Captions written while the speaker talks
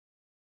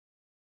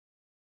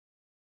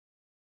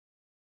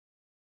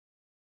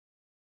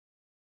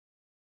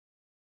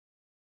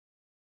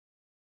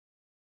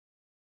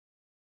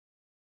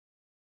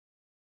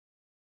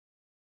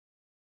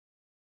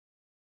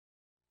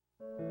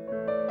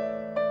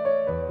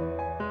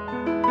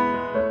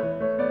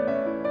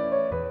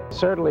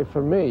Certainly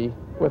for me,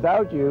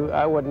 without you,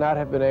 I would not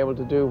have been able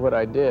to do what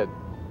I did.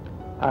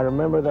 I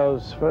remember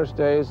those first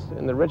days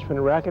in the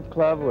Richmond Racquet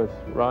Club with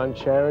Ron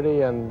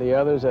Charity and the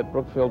others at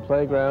Brookfield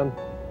Playground,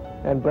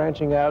 and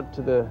branching out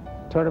to the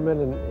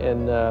tournament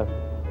in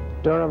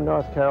Durham,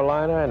 North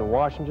Carolina, and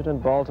Washington,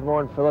 and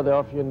Baltimore, and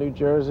Philadelphia, New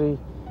Jersey,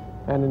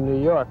 and in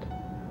New York.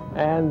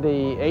 And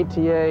the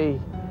ATA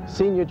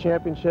senior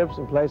championships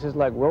in places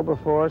like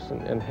Wilberforce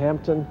and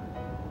Hampton.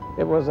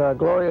 It was a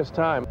glorious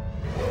time.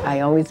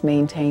 I always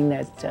maintain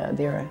that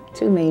there are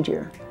two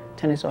major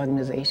tennis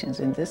organizations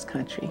in this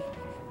country.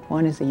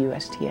 One is the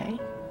USTA,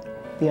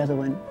 the other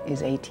one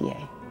is ATA.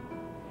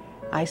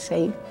 I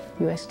say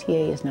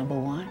USTA is number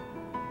one,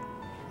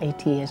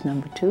 ATA is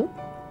number two.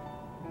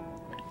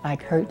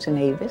 Like Hertz and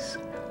Avis,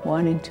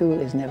 1 and 2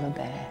 is never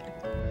bad.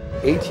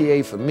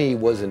 ATA for me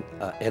was an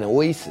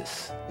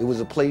oasis. It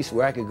was a place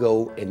where I could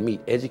go and meet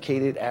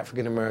educated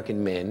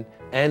African-American men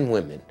and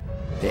women.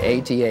 The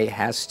ATA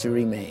has to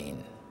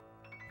remain.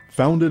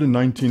 Founded in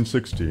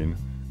 1916,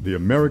 the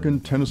American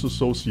Tennis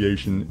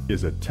Association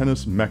is a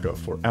tennis mecca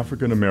for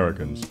African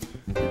Americans,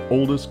 the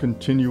oldest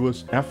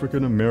continuous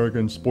African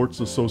American sports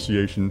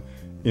association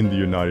in the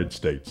United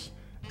States,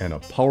 and a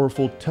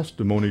powerful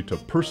testimony to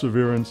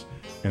perseverance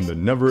and the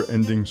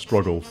never-ending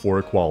struggle for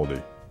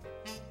equality.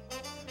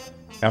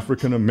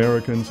 African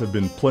Americans have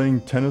been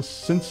playing tennis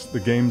since the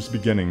game's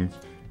beginnings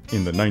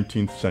in the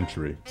 19th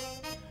century.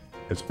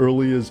 As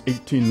early as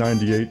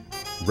 1898,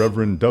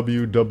 Reverend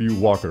W. W.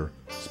 Walker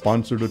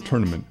sponsored a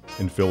tournament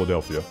in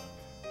Philadelphia.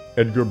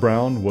 Edgar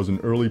Brown was an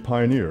early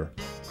pioneer,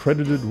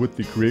 credited with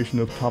the creation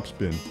of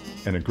topspin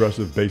and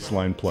aggressive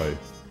baseline play.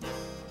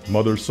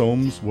 Mother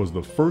Soames was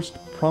the first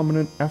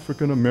prominent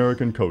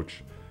African-American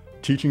coach,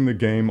 teaching the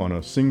game on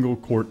a single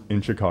court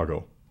in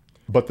Chicago.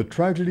 But the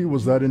tragedy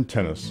was that in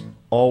tennis,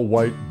 all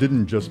white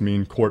didn't just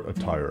mean court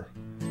attire.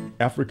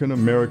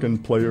 African-American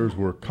players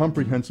were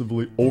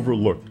comprehensively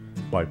overlooked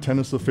by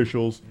tennis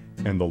officials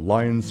and the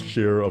lion's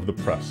share of the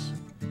press.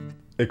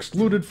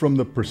 Excluded from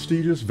the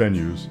prestigious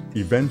venues,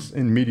 events,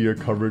 and media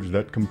coverage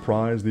that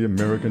comprise the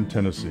American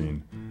tennis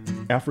scene,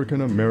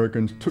 African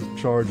Americans took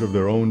charge of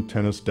their own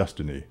tennis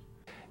destiny.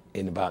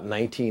 In about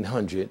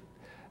 1900,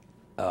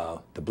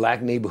 the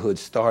black neighborhood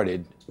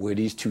started where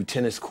these two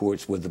tennis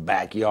courts were the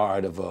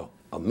backyard of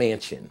a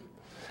mansion.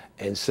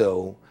 And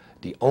so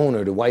the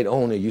owner, the white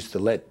owner, used to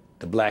let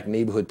the black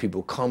neighborhood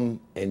people come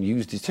and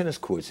use these tennis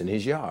courts in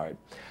his yard.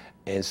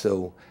 And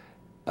so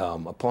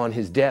upon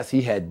his death,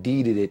 he had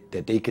deeded it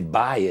that they could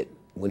buy it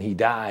when he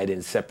died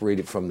and separate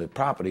it from the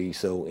property.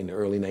 So in the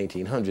early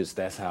 1900s,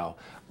 that's how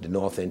the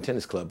North End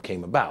Tennis Club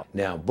came about.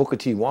 Now, Booker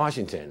T.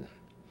 Washington,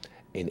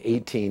 in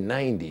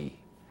 1890,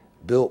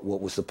 built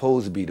what was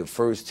supposed to be the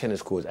first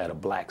tennis courts at a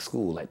black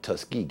school at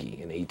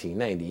Tuskegee. In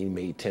 1890, he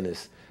made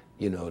tennis,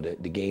 you know,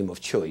 the game of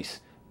choice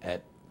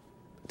at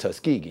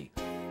Tuskegee.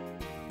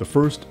 The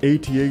first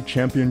ATA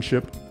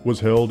championship was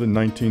held in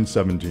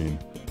 1917.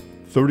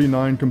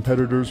 39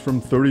 competitors from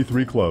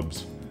 33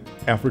 clubs.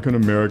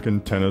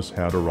 African-American tennis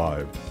had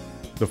arrived.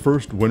 The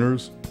first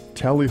winners,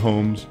 Tally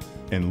Holmes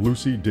and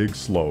Lucy Diggs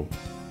Slowe.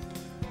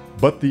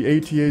 But the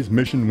ATA's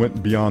mission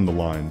went beyond the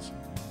lines.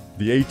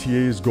 The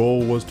ATA's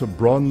goal was to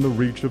broaden the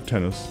reach of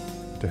tennis,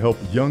 to help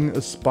young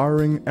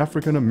aspiring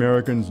African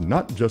Americans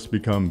not just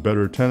become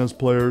better tennis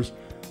players,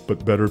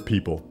 but better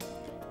people.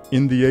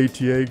 In the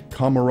ATA,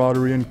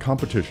 camaraderie and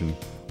competition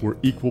were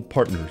equal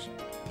partners,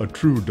 a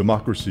true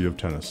democracy of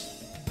tennis.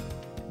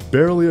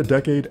 Barely a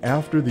decade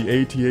after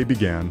the ATA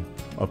began,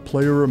 a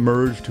player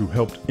emerged who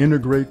helped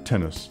integrate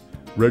tennis,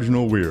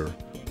 Reginald Weir,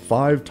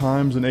 5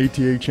 times an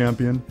ATA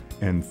champion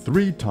and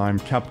 3-time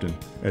captain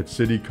at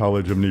City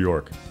College of New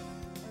York.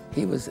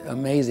 He was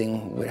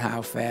amazing with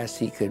how fast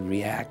he could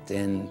react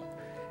and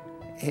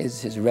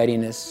his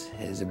readiness,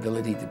 his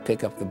ability to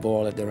pick up the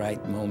ball at the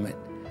right moment,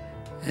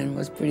 and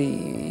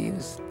he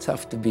was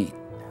tough to beat.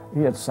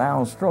 He had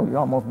sound stroke. You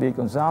almost beat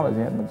Gonzalez.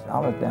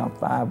 Gonzalez down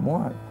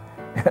 5-1.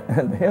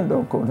 And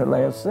Hendo caught the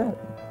last set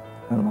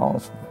and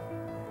lost.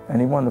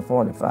 And he won the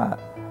 45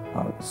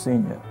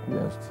 senior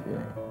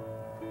USTA.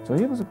 So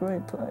he was a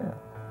great player.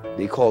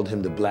 They called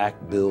him the Black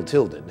Bill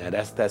Tilden. Now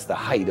that's the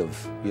height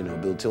of, you know,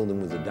 Bill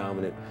Tilden was a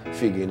dominant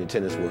figure in the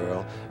tennis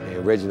world,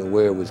 and Reginald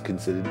Weir was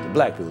considered the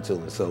Black Bill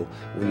Tilden. So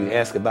when you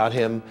ask about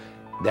him,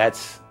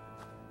 that's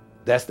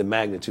the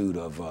magnitude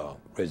of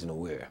Reginald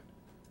Weir.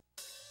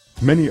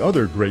 Many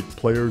other great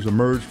players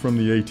emerged from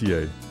the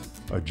ATA.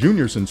 A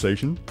junior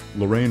sensation,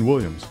 Lorraine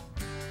Williams.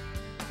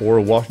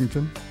 Ora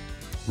Washington,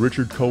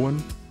 Richard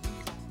Cohen,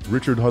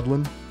 Richard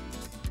Hudlin,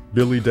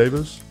 Billy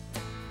Davis,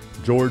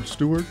 George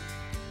Stewart,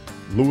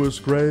 Louis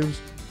Graves,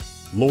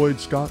 Lloyd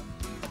Scott,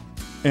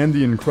 and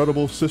the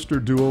incredible sister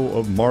duo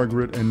of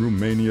Margaret and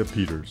Rumania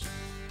Peters.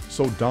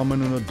 So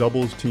dominant a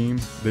doubles team,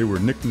 they were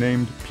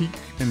nicknamed Pete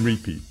and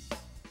Repeat.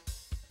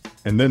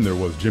 And then there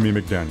was Jimmy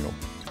McDaniel.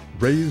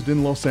 Raised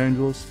in Los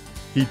Angeles,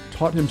 he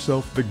taught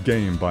himself the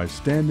game by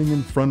standing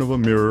in front of a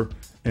mirror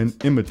and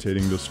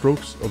imitating the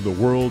strokes of the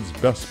world's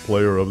best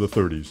player of the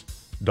 30s,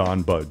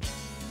 Don Budge.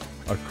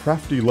 A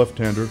crafty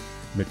left-hander,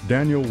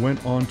 McDaniel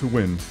went on to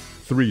win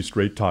 3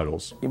 straight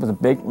titles. He was a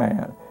big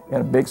man. He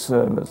had a big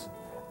service,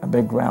 a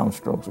big ground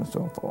strokes and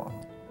so forth.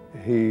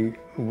 He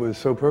was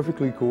so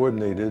perfectly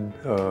coordinated,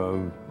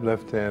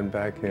 left hand,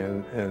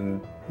 backhand,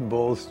 and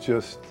balls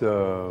just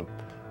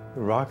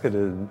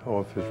rocketed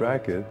off his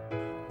racket.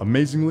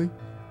 Amazingly,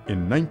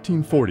 in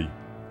 1940,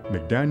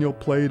 McDaniel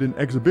played an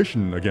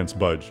exhibition against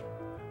Budge.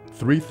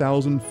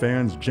 3,000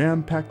 fans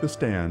jam-packed the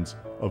stands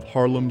of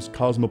Harlem's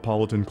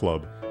Cosmopolitan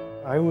Club.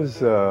 I was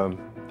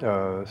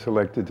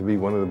selected to be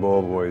one of the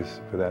ball boys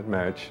for that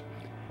match,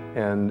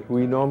 and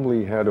we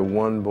normally had a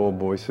 1 ball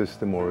boy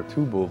system or a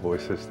 2 ball boy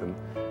system,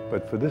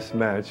 but for this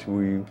match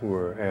we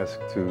were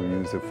asked to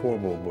use a 4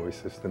 ball boy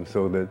system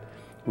so that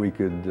we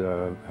could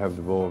have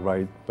the ball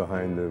right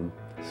behind the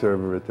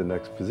server at the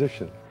next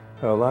position.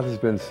 A lot has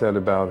been said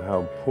about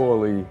how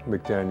poorly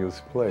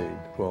McDaniels played.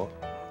 Well,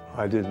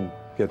 I didn't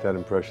get that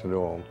impression at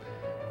all.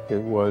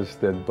 It was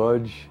that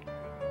Budge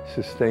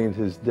sustained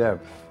his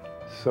depth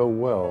so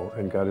well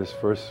and got his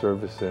first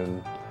service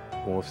in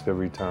almost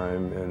every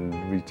time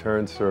and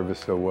returned service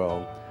so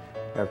well.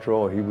 After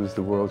all, he was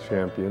the world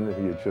champion.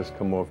 He had just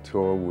come off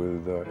tour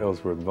with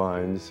Ellsworth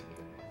Vines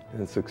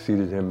and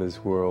succeeded him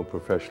as world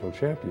professional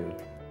champion.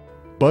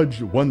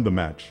 Budge won the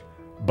match,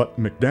 but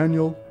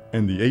McDaniel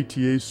and the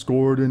ATA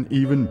scored an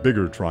even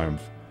bigger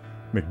triumph.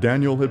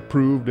 McDaniel had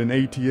proved an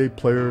ATA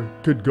player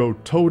could go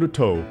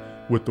toe-to-toe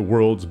with the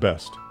world's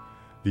best.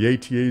 The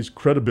ATA's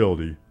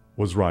credibility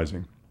was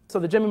rising. So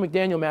the Jimmy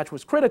McDaniel match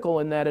was critical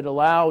in that it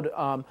allowed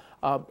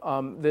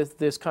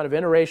this kind of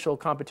interracial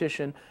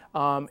competition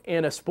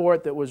in a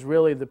sport that was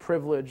really the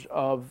privilege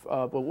of,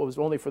 what was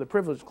only for the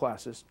privileged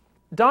classes.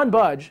 Don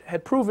Budge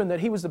had proven that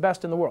he was the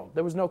best in the world.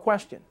 There was no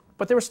question.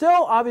 But there was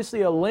still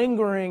obviously a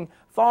lingering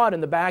thought in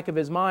the back of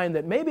his mind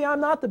that maybe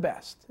I'm not the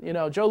best. You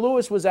know, Joe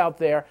Louis was out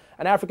there,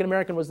 an African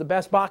American was the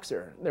best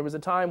boxer. There was a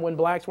time when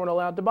blacks weren't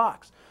allowed to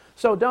box.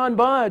 So Don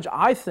Budge,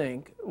 I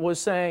think, was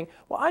saying,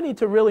 well, I need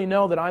to really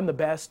know that I'm the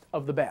best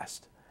of the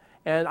best.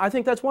 And I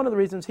think that's one of the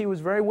reasons he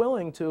was very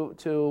willing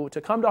to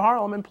come to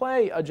Harlem and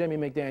play a Jimmy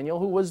McDaniel,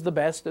 who was the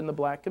best in the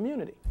black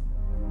community.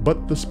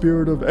 But the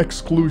spirit of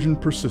exclusion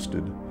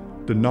persisted,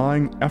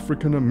 denying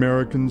African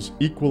Americans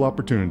equal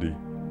opportunity.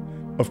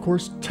 Of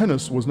course,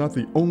 tennis was not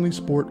the only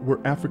sport where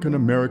African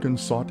Americans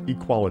sought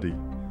equality.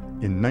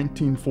 In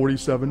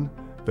 1947,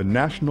 the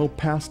national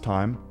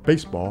pastime,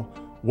 baseball,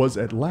 was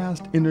at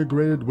last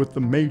integrated with the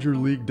major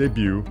league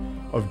debut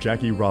of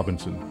Jackie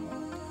Robinson.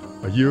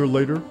 A year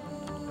later,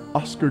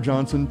 Oscar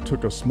Johnson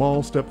took a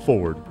small step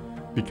forward,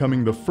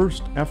 becoming the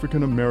first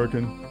African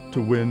American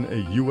to win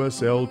a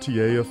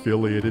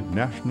USLTA-affiliated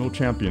national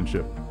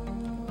championship.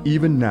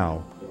 Even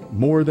now,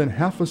 more than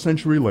half a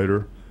century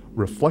later,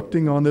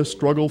 reflecting on this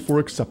struggle for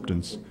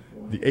acceptance,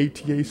 the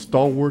ATA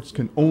stalwarts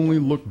can only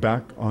look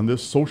back on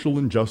this social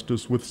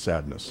injustice with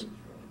sadness.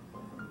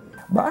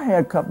 But I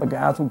had a couple of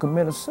guys who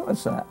committed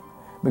suicide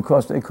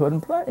because they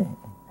couldn't play,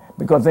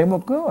 because they were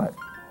good.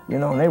 You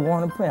know, and they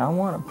want to play. I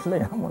want to play.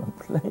 I want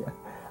to play.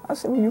 I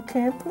said, well, you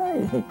can't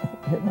play,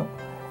 you know.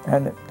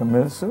 And they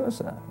committed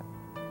suicide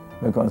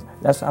because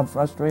that's how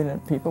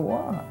frustrated people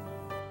were.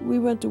 We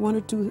went to 1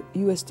 or 2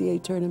 USTA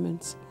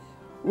tournaments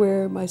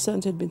where my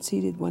sons had been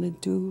seeded 1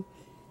 and 2.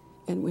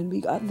 And when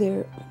we got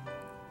there,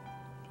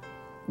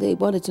 they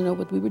wanted to know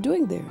what we were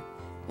doing there.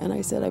 And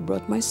I said, I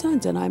brought my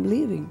sons and I'm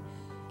leaving.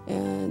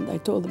 And I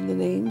told them the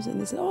names and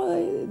they said,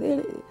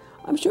 oh,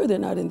 I'm sure they're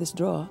not in this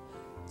draw.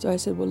 So I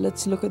said, well,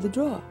 let's look at the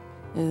draw.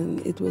 And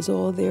it was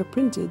all there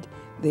printed.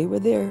 They were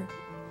there.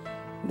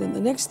 And then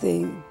the next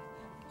thing,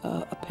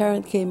 a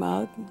parent came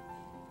out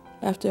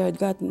after I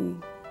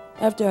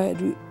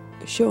had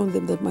shown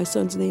them that my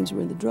sons' names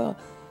were in the draw.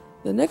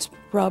 The next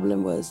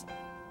problem was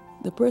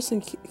the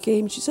person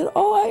came, she said,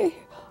 oh,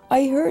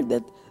 I heard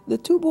that the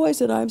 2 boys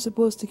that I'm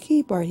supposed to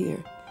keep are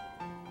here.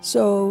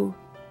 So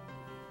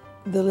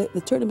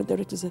the tournament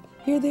director said,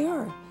 here they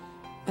are.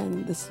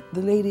 And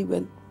the lady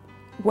went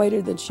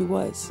whiter than she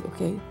was,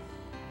 okay?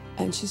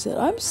 And she said,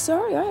 I'm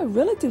sorry, I have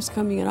relatives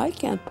coming in. I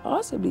can't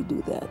possibly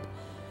do that.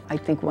 I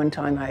think one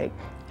time I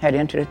had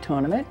entered a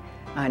tournament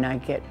and I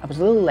was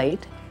a little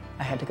late.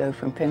 I had to go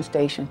from Penn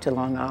Station to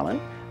Long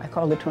Island. I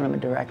called the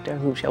tournament director,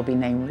 who shall be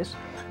nameless,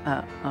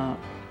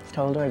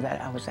 told her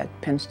that I was at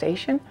Penn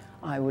Station.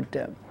 I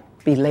would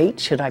be late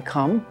should I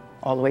come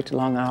all the way to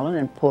Long Island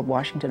and Port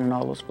Washington and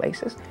all those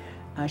places.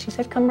 She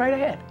said, come right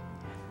ahead.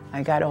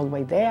 I got all the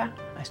way there,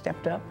 I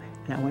stepped up,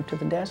 and I went to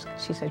the desk.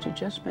 She said, you've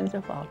just been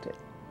defaulted.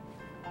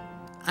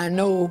 I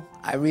know,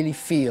 I really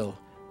feel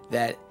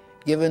that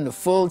given the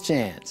full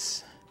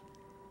chance,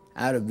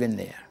 I'd have been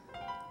there.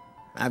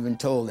 I've been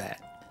told that.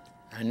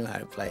 I knew how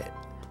to play it.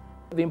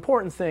 The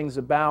important things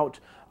about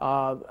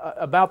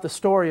the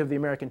story of the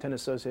American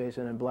Tennis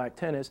Association and black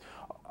tennis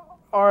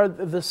are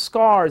the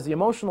scars, the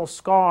emotional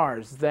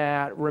scars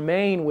that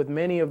remain with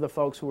many of the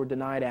folks who were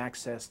denied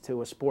access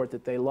to a sport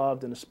that they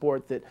loved and a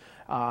sport that,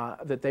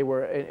 that they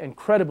were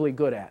incredibly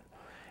good at.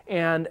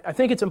 And I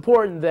think it's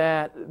important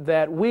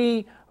that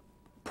we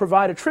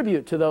provide a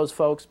tribute to those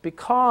folks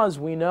because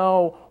we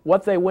know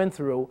what they went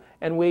through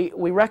and we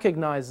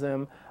recognize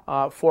them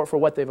for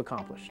what they've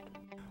accomplished.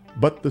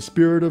 But the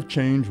spirit of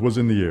change was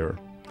in the air.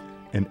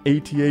 An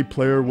ATA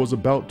player was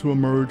about to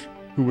emerge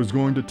who was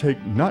going to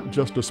take not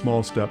just a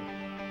small step,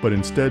 but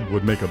instead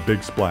would make a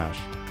big splash.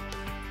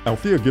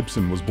 Althea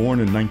Gibson was born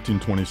in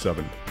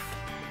 1927.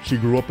 She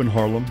grew up in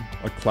Harlem,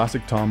 a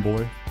classic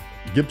tomboy.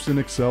 Gibson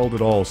excelled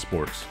at all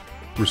sports.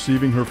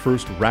 Receiving her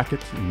first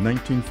racket in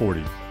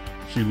 1940,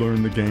 she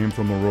learned the game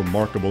from a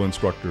remarkable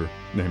instructor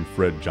named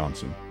Fred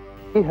Johnson.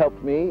 He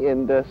helped me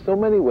in so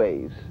many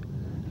ways.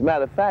 As a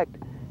matter of fact,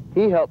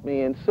 he helped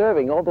me in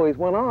serving, although he's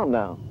one arm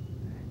now.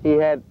 He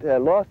had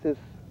lost his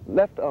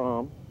left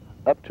arm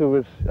up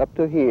to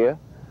here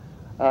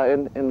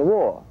in the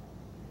war.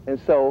 And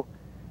so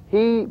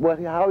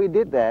how he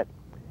did that,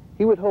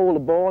 he would hold the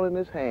ball in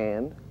his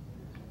hand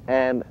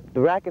and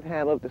the racket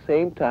handle at the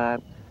same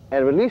time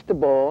and release the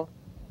ball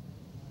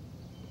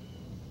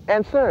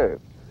and serve.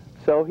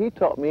 So he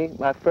taught me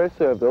my first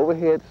serve, the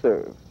overhead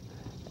serve.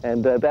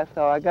 And that's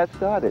how I got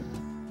started.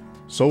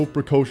 So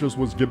precocious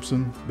was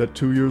Gibson that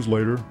 2 years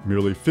later,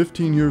 merely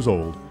 15 years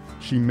old,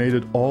 she made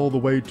it all the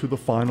way to the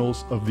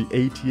finals of the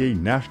ATA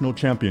National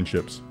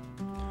Championships.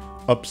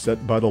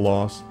 Upset by the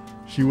loss,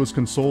 she was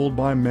consoled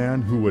by a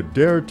man who would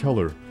dare tell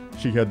her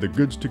she had the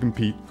goods to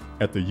compete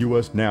at the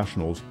U.S.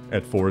 Nationals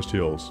at Forest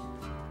Hills.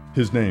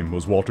 His name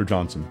was Walter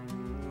Johnson.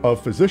 A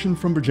physician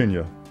from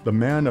Virginia, the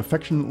man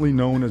affectionately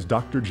known as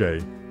Dr.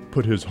 J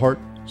put his heart,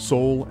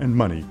 soul, and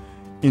money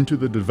into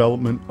the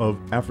development of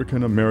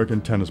African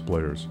American tennis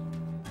players.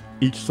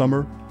 Each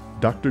summer,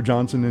 Dr.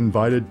 Johnson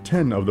invited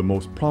 10 of the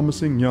most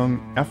promising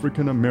young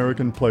African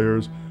American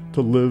players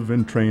to live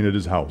and train at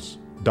his house.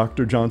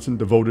 Dr. Johnson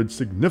devoted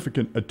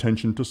significant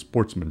attention to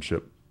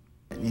sportsmanship.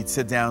 You'd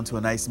sit down to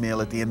a nice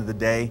meal at the end of the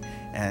day,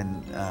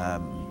 and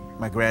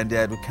my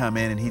granddad would come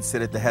in and he'd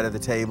sit at the head of the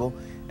table,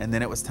 and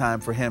then it was time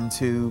for him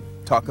to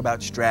talk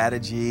about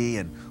strategy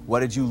and what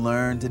did you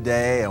learn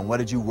today and what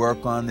did you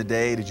work on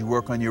today. Did you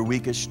work on your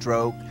weakest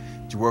stroke?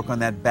 Did you work on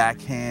that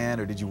backhand,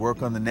 or did you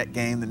work on the net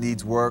game that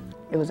needs work?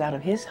 It was out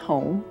of his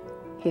home,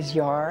 his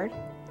yard,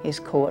 his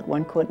court,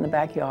 one court in the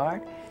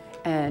backyard,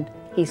 and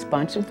he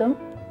sponsored them.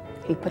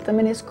 He put them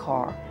in his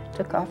car,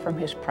 took off from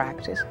his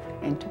practice,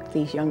 and took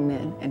these young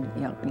men and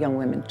young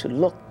women to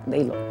look,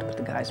 they looked what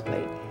the guys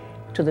played,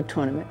 to the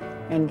tournament,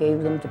 and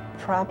gave them the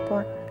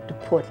proper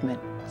deportment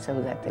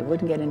so that they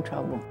wouldn't get in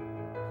trouble.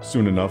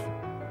 Soon enough,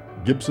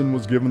 Gibson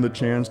was given the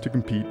chance to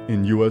compete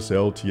in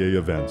USLTA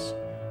events.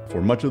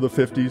 For much of the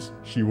 50s,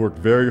 she worked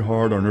very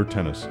hard on her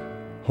tennis,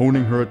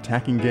 honing her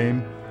attacking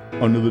game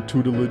under the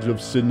tutelage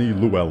of Sidney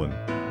Llewellyn.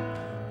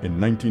 In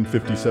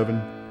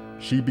 1957,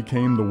 she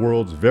became the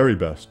world's very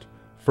best,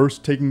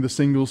 first taking the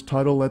singles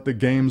title at the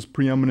game's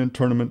preeminent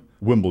tournament,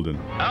 Wimbledon.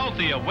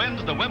 Althea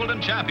wins the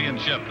Wimbledon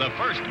Championship, the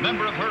first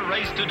member of her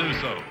race to do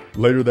so.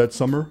 Later that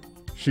summer,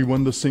 she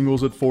won the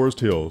singles at Forest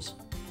Hills.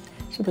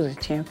 She was a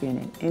champion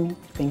in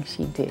anything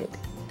she did,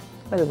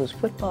 whether it was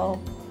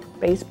football,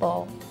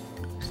 baseball,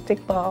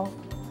 stickball,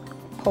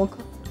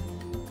 poker,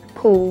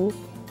 pool,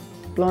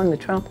 blowing the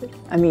trumpet,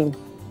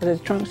 the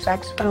trump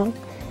saxophone,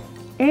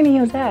 any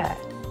of that.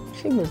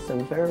 She was the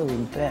very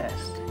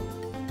best.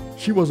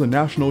 She was a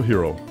national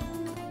hero,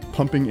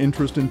 pumping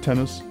interest in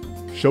tennis,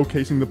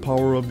 showcasing the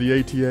power of the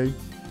ATA,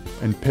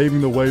 and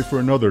paving the way for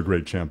another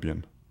great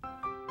champion.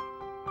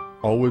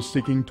 Always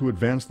seeking to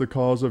advance the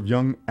cause of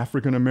young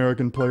African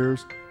American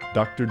players,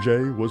 Dr.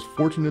 J was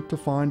fortunate to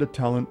find a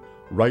talent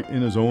right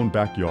in his own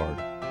backyard.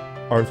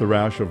 Arthur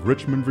Ashe of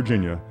Richmond,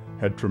 Virginia,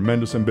 had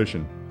tremendous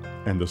ambition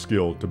and the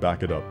skill to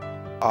back it up.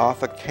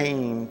 Arthur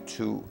came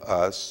to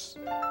us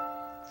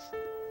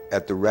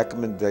at the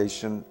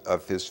recommendation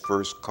of his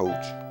first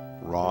coach,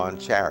 Ron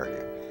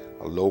Charity,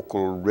 a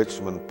local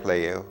Richmond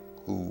player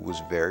who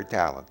was very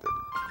talented.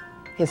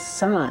 His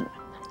son,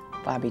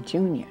 Bobby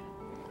Jr.,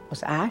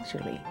 was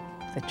actually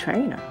the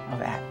trainer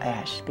of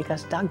Ashe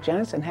because Doc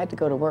Johnson had to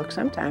go to work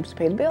sometimes to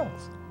pay the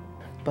bills.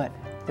 But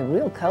the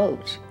real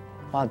coach,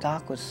 while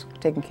Doc was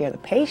taking care of the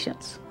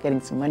patients, getting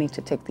some money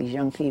to take these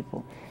young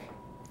people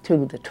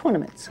to the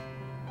tournaments,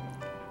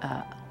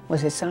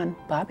 was his son,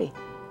 Bobby.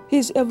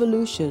 His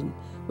evolution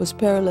was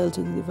parallel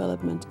to the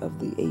development of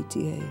the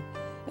ATA.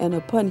 And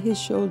upon his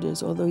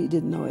shoulders, although he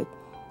didn't know it,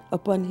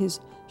 upon his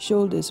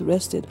shoulders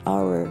rested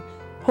our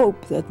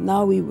hope that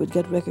now we would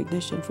get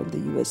recognition from the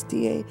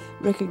USTA,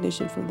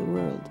 recognition from the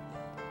world.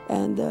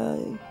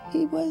 And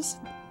he was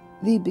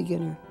the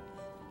beginner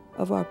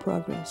of our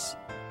progress.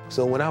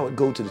 So when I would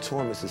go to the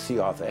tournaments to see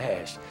Arthur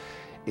Ashe,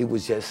 it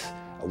was just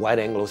a white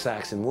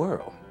Anglo-Saxon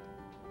world.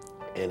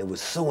 And it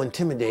was so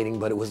intimidating,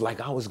 but it was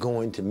like I was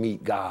going to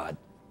meet God.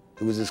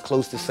 It was as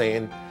close to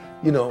saying,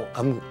 you know,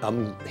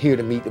 I'm here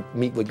to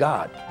meet with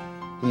God.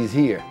 He's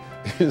here.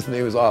 His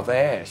name is Arthur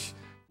Ashe.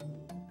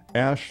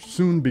 Ashe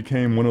soon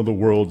became one of the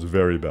world's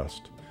very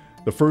best,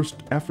 the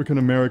first African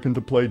American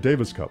to play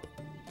Davis Cup.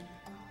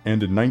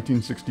 And in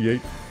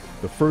 1968,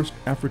 the first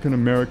African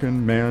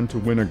American man to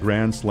win a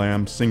Grand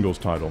Slam singles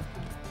title,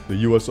 the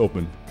US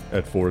Open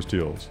at Forest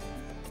Hills.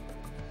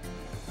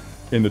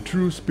 In the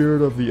true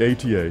spirit of the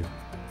ATA,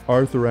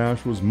 Arthur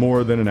Ashe was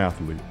more than an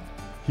athlete.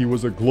 He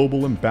was a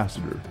global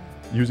ambassador,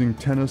 using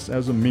tennis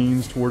as a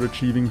means toward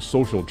achieving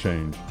social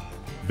change,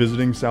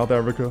 visiting South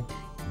Africa,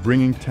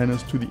 bringing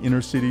tennis to the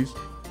inner cities,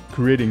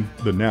 creating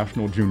the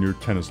National Junior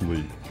Tennis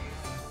League.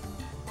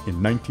 In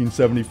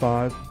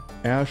 1975,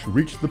 Ashe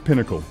reached the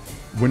pinnacle,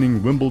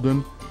 winning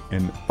Wimbledon,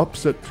 an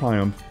upset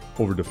triumph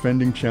over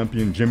defending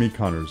champion Jimmy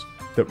Connors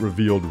that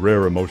revealed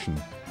rare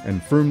emotion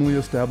and firmly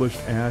established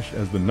Ashe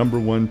as the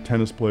 #1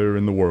 tennis player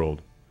in the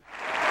world.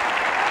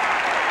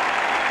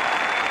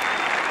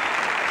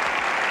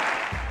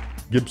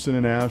 Gibson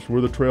and Ashe were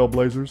the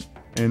trailblazers,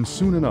 and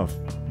soon enough,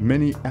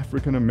 many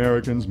African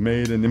Americans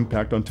made an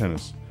impact on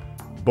tennis,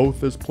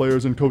 both as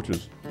players and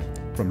coaches,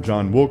 from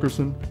John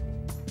Wilkerson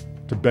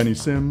to Benny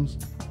Sims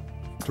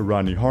to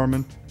Rodney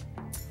Harmon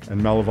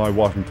and Malavi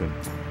Washington,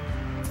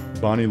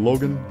 Bonnie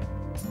Logan,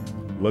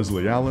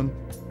 Leslie Allen,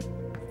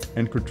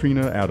 and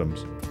Katrina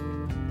Adams,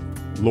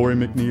 Lori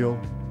McNeil,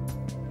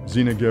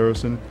 Zena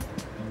Garrison,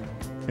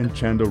 and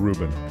Chanda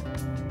Rubin.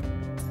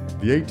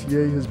 The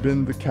ATA has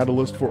been the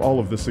catalyst for all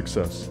of this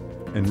success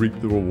and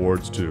reaped the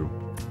rewards too.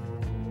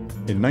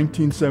 In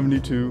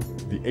 1972,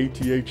 the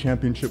ATA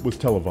Championship was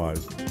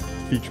televised,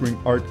 featuring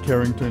Art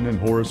Carrington and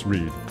Horace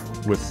Reed,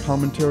 with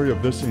commentary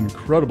of this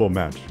incredible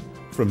match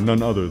from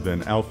none other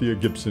than Althea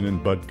Gibson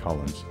and Bud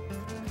Collins.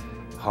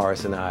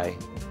 Horace and I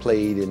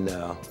played in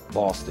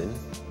Boston,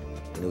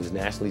 and it was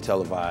nationally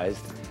televised.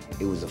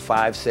 It was a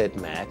 5-set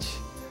match.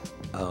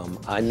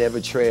 I never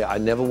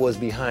was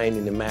behind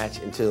in the match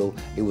until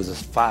it was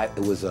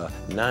a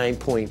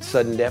 9-point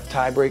sudden death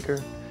tiebreaker.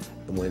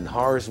 And when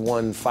Horace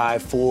won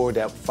 5-4,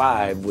 that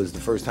 5 was the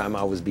first time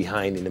I was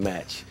behind in the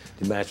match.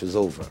 The match was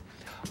over.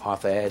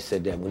 Arthur Ashe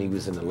said that when he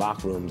was in the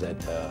locker rooms at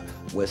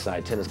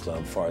Westside Tennis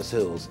Club, Forest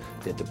Hills,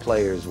 that the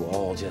players were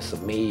all just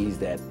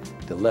amazed at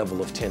the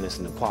level of tennis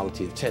and the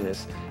quality of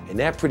tennis. And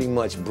that pretty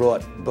much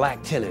brought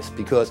black tennis,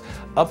 because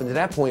up until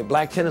that point,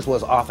 black tennis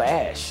was Arthur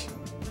Ashe.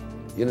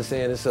 You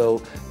understand? And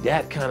so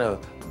that kind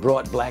of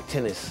brought black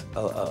tennis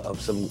of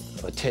some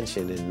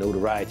attention and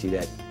notoriety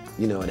that,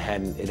 you know, it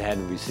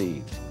hadn't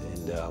received.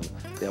 And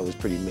that was a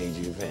pretty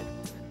major event.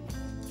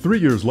 3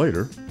 years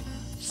later,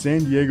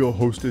 San Diego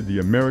hosted the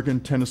American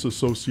Tennis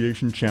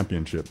Association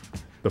Championship,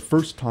 the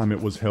first time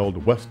it was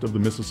held west of the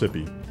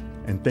Mississippi,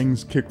 and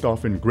things kicked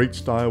off in great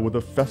style with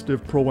a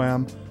festive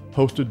pro-am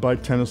hosted by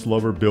tennis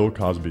lover Bill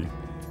Cosby,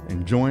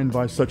 and joined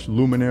by such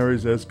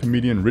luminaries as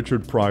comedian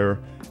Richard Pryor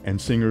and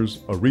singers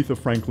Aretha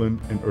Franklin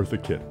and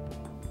Eartha Kitt.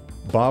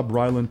 Bob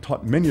Ryland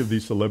taught many of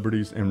these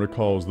celebrities and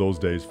recalls those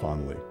days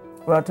fondly.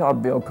 Well, I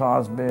taught Bill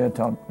Cosby, I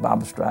taught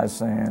Barbra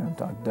Streisand, I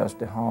taught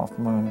Dusty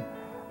Hoffman,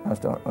 I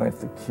taught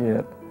Eartha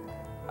Kitt,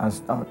 I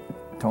taught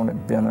Tony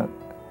Bennett,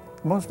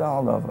 most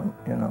all of them,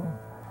 you know.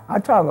 I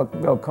taught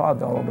Bill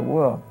Cosby all over the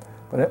world,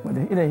 but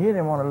he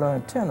didn't want to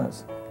learn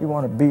tennis. He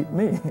wanted to beat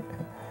me,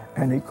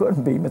 and he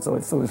couldn't beat me, so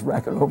he threw his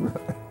racket over.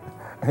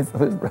 He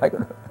threw his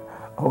racket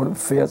over the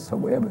fence or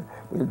wherever,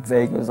 with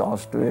Vegas,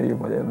 Australia,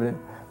 whatever.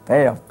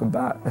 Bam,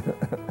 goodbye.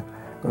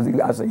 Because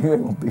I said, you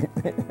ain't gonna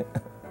beat me.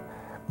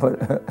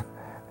 But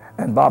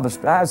and Barbra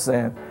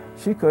Streisand,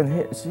 she couldn't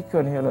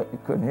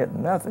hit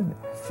nothing.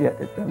 She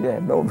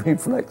had no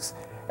reflex.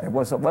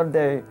 And so one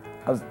day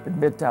I was at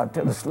Midtown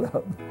Tennis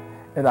Club,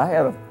 and I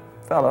had a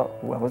fellow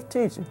who I was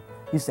teaching.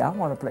 He said, I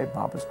want to play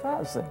Barbra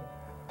Streisand.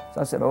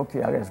 So I said,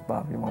 okay, I guess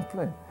Bob, you want to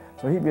play.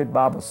 So he did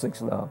Barbara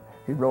 6 love.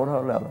 He wrote her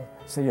a letter,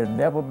 said, you'll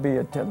never be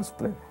a tennis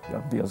player,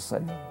 you'll be a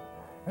singer.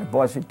 And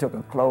boy, she took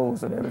her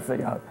clothes and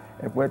everything out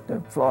and went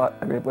to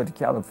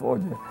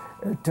California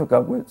and took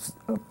up with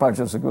a bunch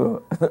of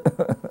cigar.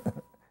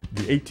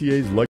 The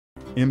ATA's legacy,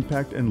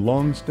 impact, and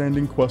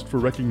long-standing quest for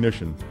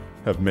recognition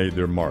have made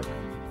their mark.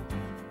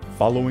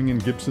 Following in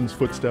Gibson's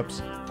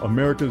footsteps,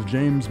 America's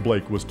James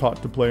Blake was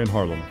taught to play in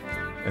Harlem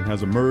and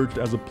has emerged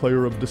as a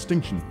player of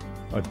distinction,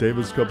 a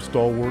Davis Cup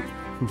stalwart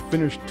who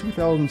finished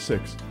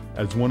 2006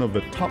 as one of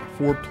the top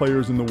 4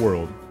 players in the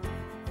world.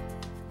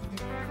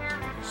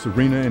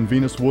 Serena and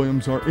Venus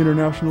Williams are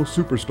international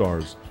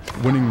superstars,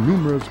 winning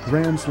numerous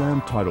Grand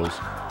Slam titles,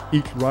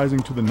 each rising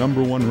to the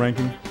 #1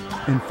 ranking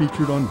and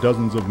featured on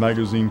dozens of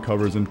magazine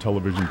covers and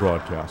television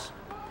broadcasts.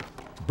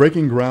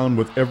 Breaking ground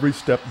with every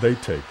step they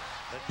take,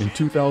 in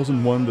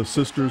 2001 the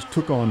sisters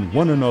took on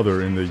one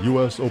another in the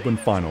US Open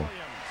Final,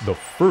 the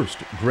first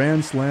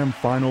Grand Slam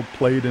final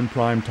played in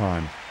prime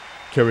time,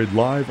 carried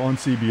live on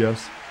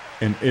CBS,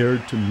 and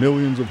aired to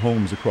millions of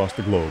homes across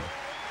the globe.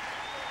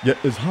 Yet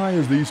as high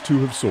as these two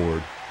have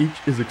soared, each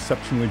is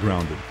exceptionally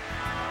grounded.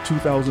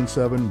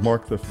 2007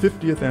 marked the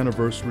 50th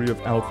anniversary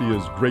of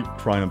Althea's great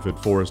triumph at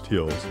Forest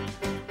Hills.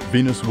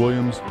 Venus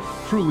Williams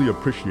truly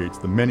appreciates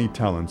the many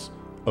talents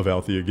of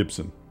Althea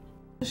Gibson.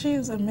 She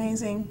was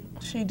amazing.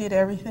 She did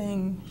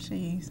everything.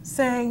 She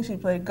sang, she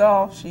played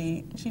golf,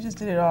 she just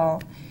did it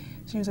all.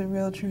 She was a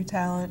real true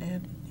talent,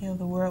 and you know,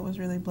 the world was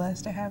really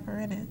blessed to have her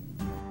in it.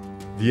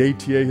 The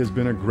ATA has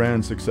been a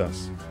grand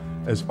success.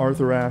 As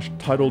Arthur Ashe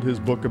titled his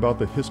book about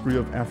the history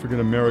of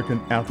African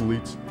American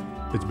athletes,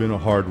 it's been a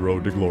hard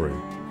road to glory.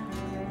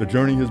 The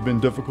journey has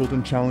been difficult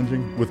and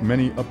challenging with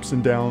many ups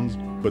and downs,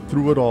 but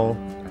through it all,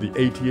 the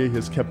ATA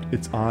has kept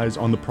its eyes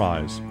on the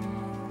prize.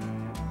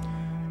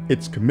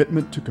 Its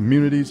commitment to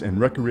communities and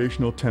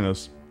recreational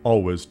tennis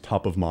always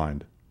top of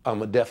mind.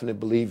 I'm a definite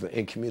believer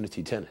in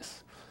community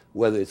tennis.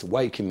 Whether it's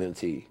white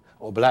community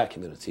or black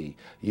community,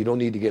 you don't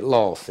need to get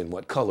lost in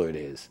what color it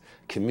is.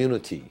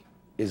 Community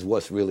is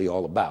what's really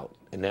all about,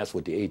 and that's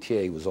what the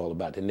ATA was all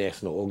about. The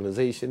national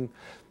organization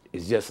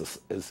is just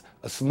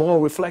a small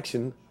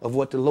reflection of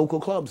what the local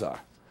clubs are.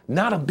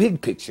 Not a big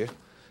picture.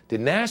 The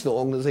national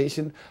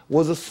organization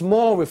was a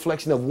small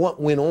reflection of what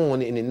went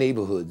on in the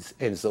neighborhoods,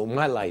 and so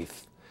my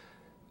life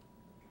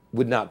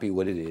would not be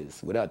what it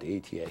is without the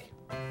ATA.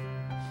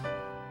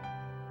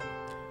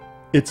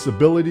 Its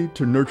ability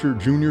to nurture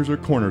juniors are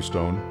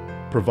cornerstone,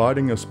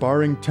 providing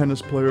aspiring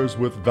tennis players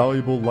with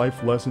valuable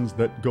life lessons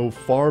that go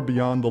far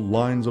beyond the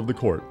lines of the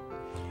court.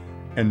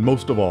 And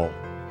most of all,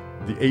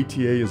 the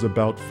ATA is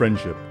about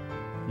friendship,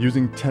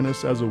 using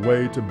tennis as a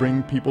way to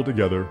bring people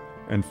together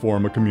and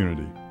form a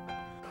community.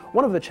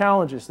 One of the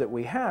challenges that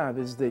we have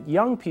is that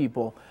young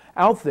people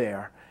out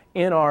there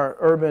in our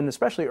urban,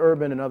 especially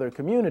urban and other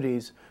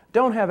communities,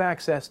 don't have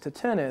access to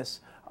tennis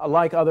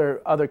like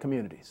other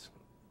communities.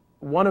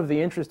 One of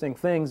the interesting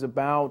things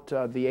about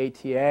the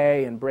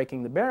ATA and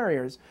breaking the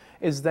barriers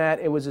is that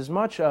it was as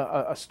much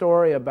a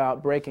story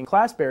about breaking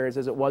class barriers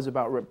as it was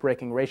about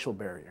breaking racial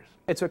barriers.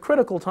 It's a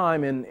critical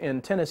time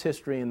in tennis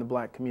history in the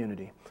black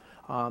community.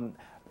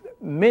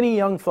 Many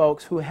young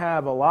folks who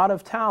have a lot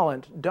of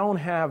talent don't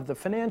have the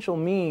financial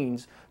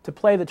means to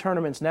play the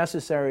tournaments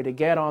necessary to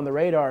get on the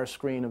radar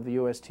screen of the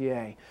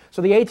USTA.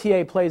 So the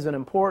ATA plays an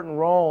important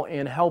role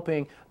in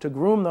helping to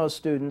groom those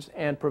students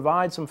and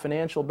provide some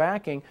financial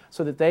backing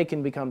so that they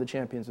can become the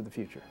champions of the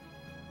future.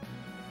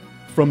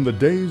 From the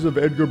days of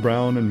Edgar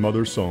Brown and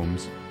Mother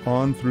Soames,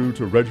 on through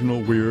to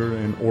Reginald Weir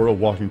and Ora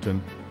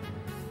Washington,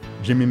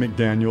 Jimmy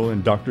McDaniel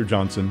and Dr.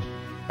 Johnson,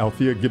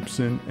 Althea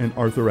Gibson and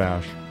Arthur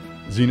Ashe,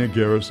 Zena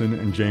Garrison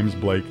and James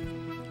Blake,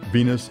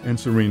 Venus and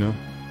Serena,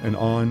 and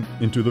on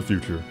into the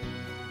future.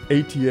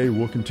 ATA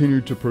will continue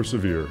to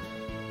persevere.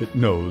 It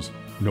knows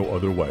no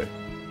other way.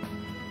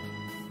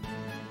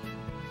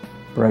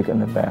 Breaking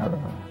the barrier.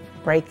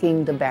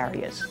 Breaking the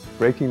barriers.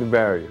 Breaking the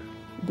barrier.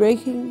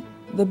 Breaking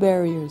the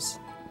barriers.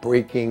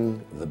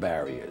 Breaking the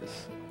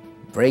barriers.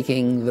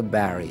 Breaking the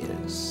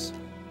barriers.